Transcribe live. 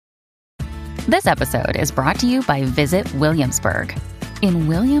This episode is brought to you by Visit Williamsburg. In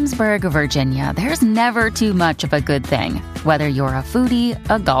Williamsburg, Virginia, there's never too much of a good thing. Whether you're a foodie,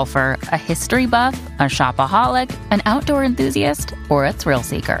 a golfer, a history buff, a shopaholic, an outdoor enthusiast, or a thrill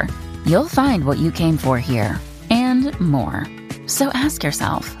seeker, you'll find what you came for here and more. So ask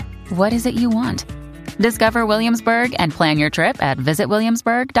yourself, what is it you want? Discover Williamsburg and plan your trip at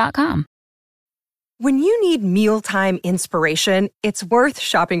visitwilliamsburg.com. When you need mealtime inspiration, it's worth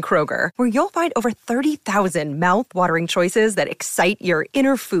shopping Kroger, where you'll find over 30,000 mouth-watering choices that excite your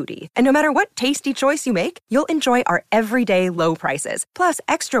inner foodie. And no matter what tasty choice you make, you'll enjoy our everyday low prices, plus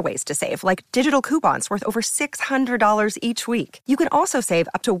extra ways to save, like digital coupons worth over $600 each week. You can also save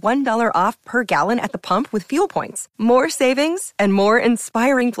up to $1 off per gallon at the pump with fuel points. More savings and more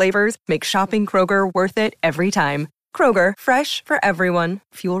inspiring flavors make shopping Kroger worth it every time. Kroger, fresh for everyone.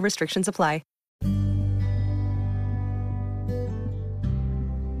 Fuel restrictions apply.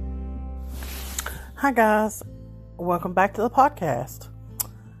 Hi guys, welcome back to the podcast.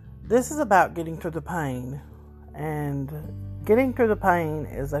 This is about getting through the pain, and getting through the pain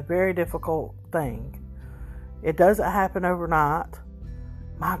is a very difficult thing. It doesn't happen overnight.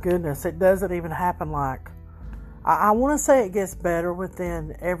 My goodness, it doesn't even happen like, I want to say it gets better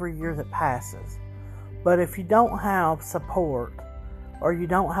within every year that passes. But if you don't have support, or you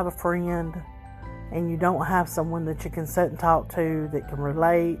don't have a friend, and you don't have someone that you can sit and talk to that can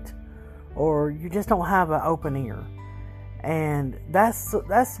relate, or you just don't have an open ear. And that's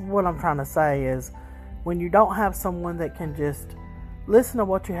what I'm trying to say is, when you don't have someone that can just listen to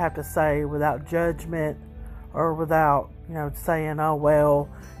what you have to say without judgment, or without, saying, oh, well,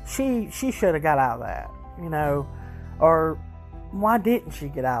 she should have got out of that, or why didn't she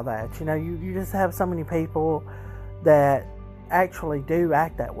get out of that? You just have so many people that actually do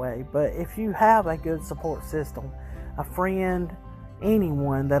act that way. But if you have a good support system, a friend,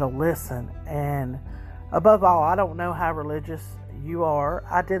 anyone that'll listen, and above all, I don't know how religious you are.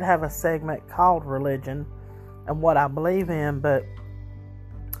 I did have a segment called Religion and what I believe in, but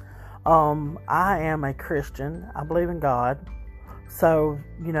I am a Christian. I believe in God. So,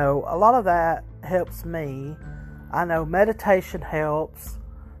 a lot of that helps me. I know meditation helps.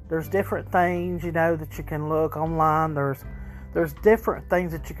 There's different things, that you can look online. There's different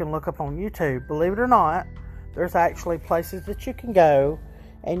things that you can look up on YouTube. Believe it or not, there's actually places that you can go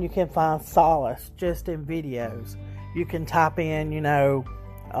and you can find solace just in videos. You can type in,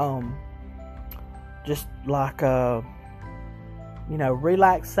 just like,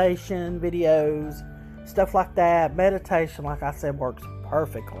 relaxation videos, stuff like that. Meditation, like I said, works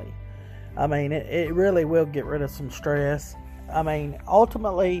perfectly. I mean, it really will get rid of some stress. I mean,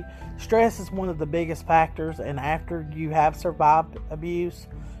 ultimately, stress is one of the biggest factors, and after you have survived abuse,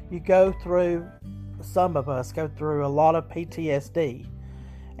 some of us go through a lot of PTSD.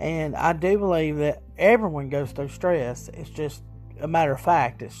 And I do believe that everyone goes through stress. It's just a matter of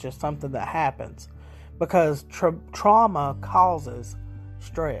fact. It's just something that happens. Because trauma causes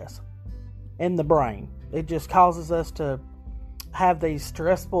stress in the brain. It just causes us to have these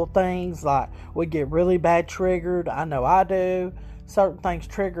stressful things, like we get really bad triggered. I know I do. Certain things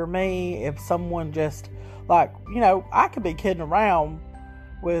trigger me. If someone just, I could be kidding around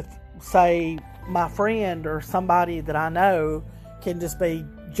with, say, my friend or somebody that I know can just be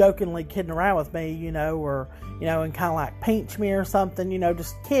jokingly kidding around with me, or, and kind of like pinch me or something,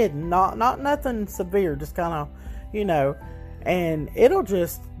 just kidding, not nothing severe, just kind of, and it'll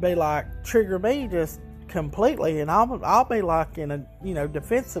just be like trigger me just completely, and I'll be like in a,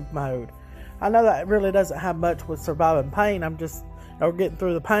 defensive mode. I know that really doesn't have much with surviving pain. I'm just, or getting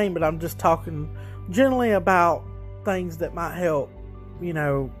through the pain, but I'm just talking generally about things that might help,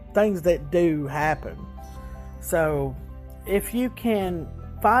 things that do happen. So if you can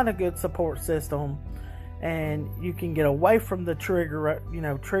find a good support system and you can get away from the trigger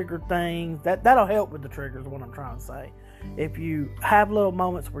things, that'll help with the triggers, is what I'm trying to say. If you have little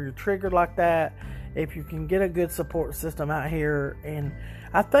moments where you're triggered like that, if you can get a good support system out here, and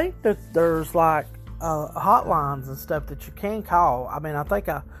I think that there's like hotlines and stuff that you can call. I mean, I think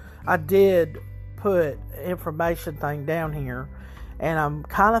I did put information thing down here, and I'm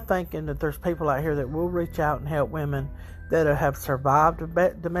kind of thinking that there's people out here that will reach out and help women that have survived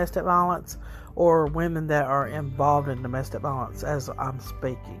domestic violence, or women that are involved in domestic violence as I'm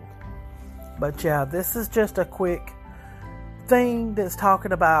speaking. But yeah, this is just a quick thing that's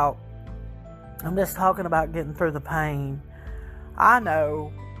talking about, I'm just talking about getting through the pain. I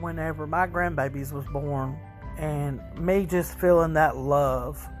know whenever my grandbabies was born, and me just feeling that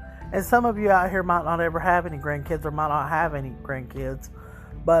love, and some of you out here might not ever have any grandkids or might not have any grandkids,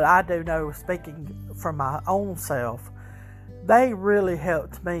 but I do know, speaking from my own self, they really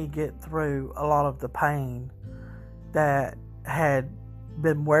helped me get through a lot of the pain that had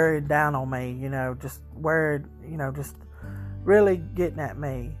been wearing down on me, just really getting at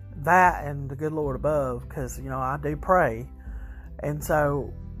me. That and the good Lord above, because, I do pray. And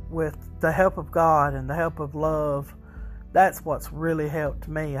so with the help of God and the help of love, that's what's really helped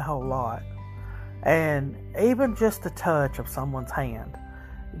me a whole lot. And even just the touch of someone's hand,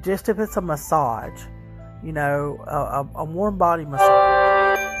 just if it's a massage, a warm body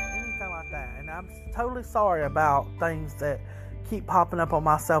massage, anything like that. And I'm totally sorry about things that keep popping up on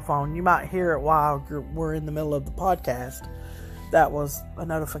my cell phone. You might hear it while we're in the middle of the podcast. That was a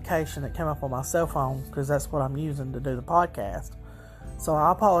notification that came up on my cell phone, because that's what I'm using to do the podcast. So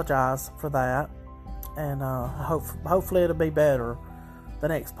I apologize for that, and hopefully it'll be better the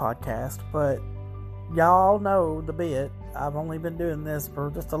next podcast. But y'all know the bit. I've only been doing this for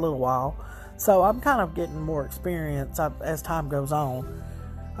just a little while, so I'm kind of getting more experience as time goes on.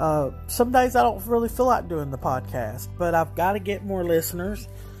 Some days I don't really feel like doing the podcast, but I've got to get more listeners,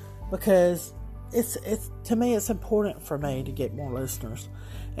 because it's to me, it's important for me to get more listeners.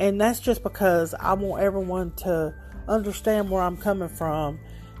 And that's just because I want everyone to understand where I'm coming from.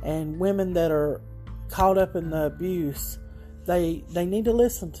 And women that are caught up in the abuse, they need to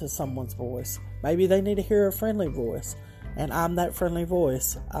listen to someone's voice. Maybe they need to hear a friendly voice, and I'm that friendly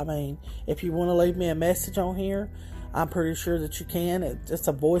voice. I mean, if you want to leave me a message on here, I'm pretty sure that you can. It's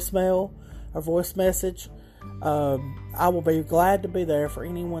a voicemail, a voice message. I will be glad to be there for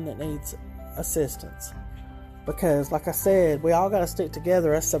anyone that needs assistance, because like I said, we all got to stick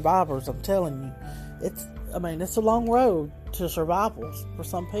together as survivors. I'm telling you, it's a long road to survival for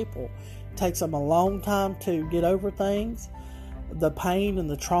some people. It takes them a long time to get over things. The pain and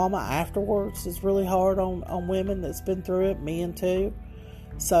the trauma afterwards is really hard on women that's been through it, men too.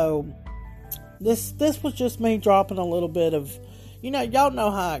 So this was just me dropping a little bit of, y'all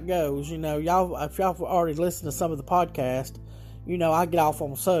know how it goes. Y'all, if y'all already listened to some of the podcast, I get off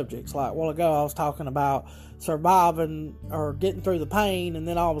on subjects. Like a while ago, I was talking about surviving or getting through the pain, and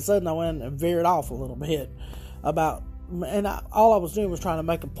then all of a sudden I went and veered off a little bit about, all I was doing was trying to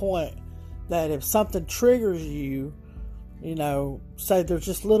make a point that if something triggers you, say there's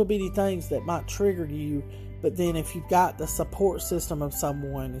just little bitty things that might trigger you, but then if you've got the support system of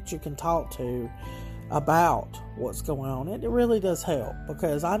someone that you can talk to about what's going on, it really does help.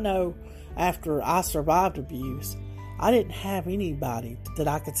 Because I know after I survived abuse, I didn't have anybody that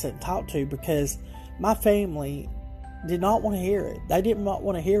I could sit and talk to, because my family did not want to hear it. They didn't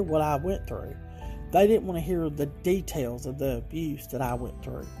want to hear what I went through. They didn't want to hear the details of the abuse that I went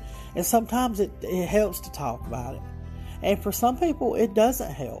through. And sometimes it helps to talk about it. And for some people, it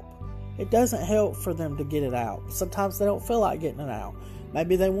doesn't help. It doesn't help for them to get it out. Sometimes they don't feel like getting it out.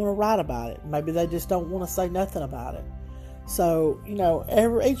 Maybe they want to write about it. Maybe they just don't want to say nothing about it. So,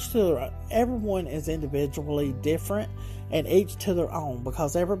 everyone is individually different, and each to their own,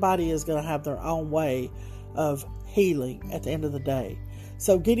 because everybody is going to have their own way of healing at the end of the day.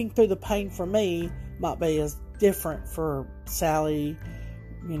 So getting through the pain for me might be as different for Sally,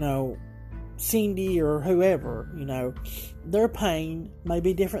 Cindy, or whoever. Their pain may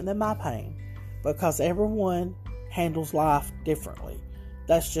be different than my pain, because everyone handles life differently.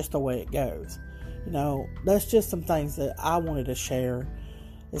 That's just the way it goes. That's just some things that I wanted to share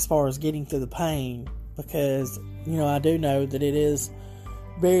as far as getting through the pain, because, I do know that it is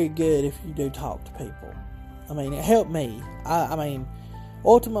very good if you do talk to people. It helped me.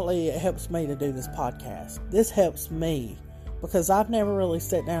 Ultimately, it helps me to do this podcast. This helps me, because I've never really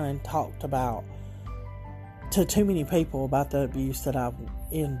sat down and talked about to too many people about the abuse that I've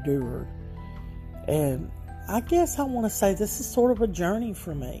endured. And I guess I want to say this is sort of a journey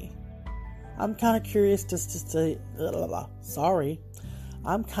for me. I'm kind of curious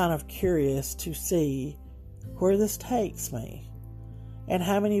I'm kind of curious to see where this takes me, and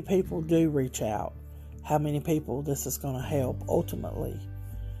how many people do reach out, how many people this is going to help ultimately.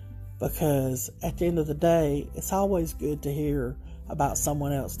 Because at the end of the day, it's always good to hear about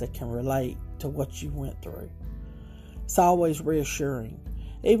someone else that can relate to what you went through. It's always reassuring,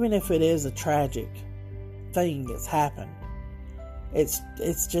 even if it is a tragic thing that's happened. It's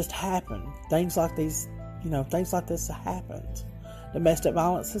just happened. Things like these, things like this happens. Domestic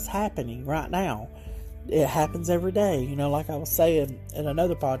violence is happening right now. It happens every day. Like I was saying in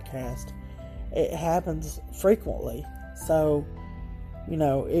another podcast, it happens frequently. So,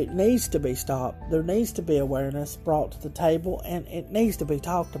 it needs to be stopped. There needs to be awareness brought to the table, and it needs to be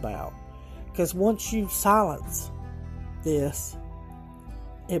talked about. Because once you silence this,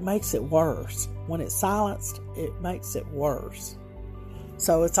 it makes it worse. When it's silenced, it makes it worse.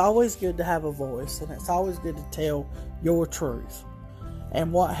 So it's always good to have a voice, and it's always good to tell your truth.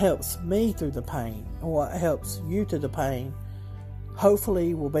 And what helps me through the pain, and what helps you through the pain,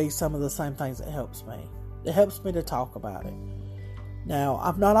 hopefully will be some of the same things that helps me. It helps me to talk about it. Now,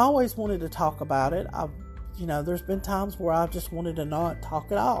 I've not always wanted to talk about it. There's been times where I've just wanted to not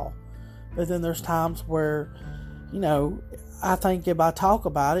talk at all. But then there's times where, I think if I talk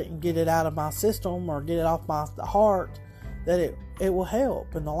about it and get it out of my system or get it off my heart, that it will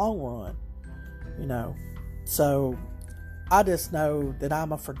help in the long run. So I just know that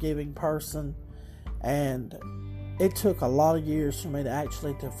I'm a forgiving person, and it took a lot of years for me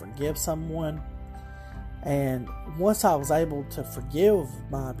to forgive someone. And once I was able to forgive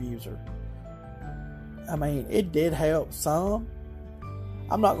my abuser, it did help some.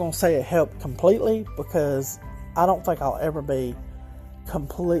 I'm not going to say it helped completely, because I don't think I'll ever be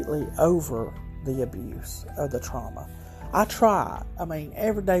completely over the abuse or the trauma. I try.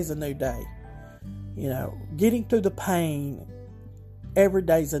 Every day's a new day. Getting through the pain, every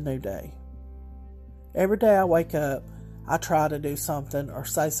day's a new day. Every day I wake up, I try to do something or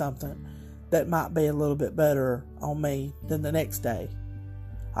say something that might be a little bit better on me than the next day.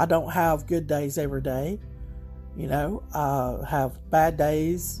 I don't have good days every day. I have bad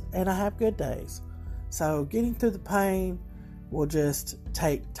days and I have good days. So getting through the pain will just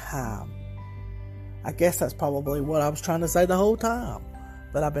take time. I guess that's probably what I was trying to say the whole time,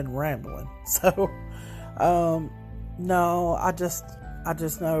 but I've been rambling. So, no, I just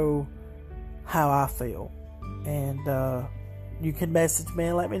know how I feel, and you can message me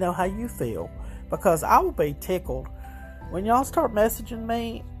and let me know how you feel, because I will be tickled when y'all start messaging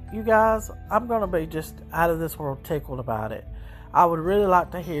me. You guys, I'm going to be just out of this world tickled about it. I would really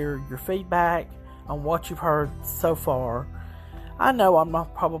like to hear your feedback on what you've heard so far. I know I'm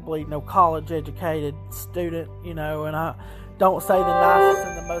not probably no college educated student, and I don't say the nicest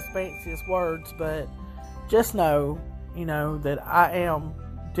and the most fanciest words, but just know, that I am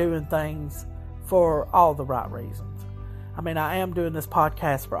doing things for all the right reasons. I am doing this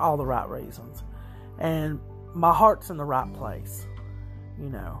podcast for all the right reasons, and my heart's in the right place,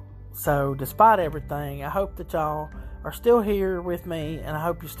 So despite everything, I hope that y'all are still here with me, and I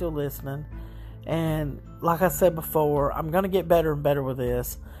hope you're still listening. And like I said before, I'm going to get better and better with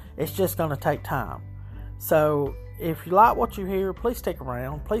this. It's just going to take time. So if you like what you hear, please stick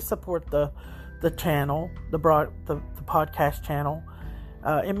around. Please support the channel, the podcast channel.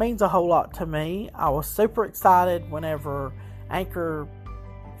 It means a whole lot to me. I was super excited whenever Anchor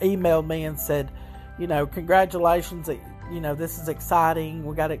emailed me and said, congratulations, this is exciting.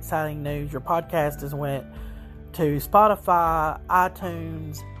 We got exciting news. Your podcast has went to Spotify,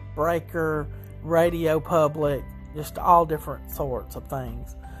 iTunes, Breaker, Radio Public, just all different sorts of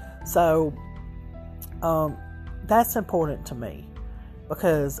things. So that's important to me,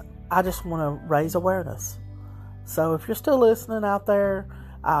 because I just want to raise awareness. So if you're still listening out there,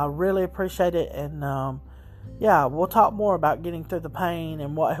 I really appreciate it. And we'll talk more about getting through the pain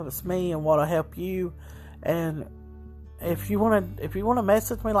and what helps me and what'll help you. And if you want to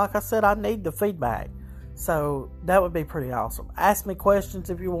message me, like I said, I need the feedback. So that would be pretty awesome. Ask me questions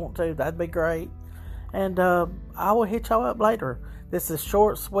if you want to. That'd be great. And I will hit y'all up later. This is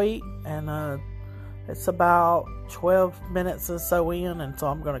short, sweet, and it's about 12 minutes or so in, and so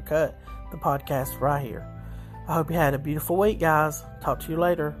I'm going to cut the podcast right here. I hope you had a beautiful week, guys. Talk to you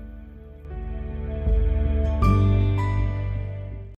later.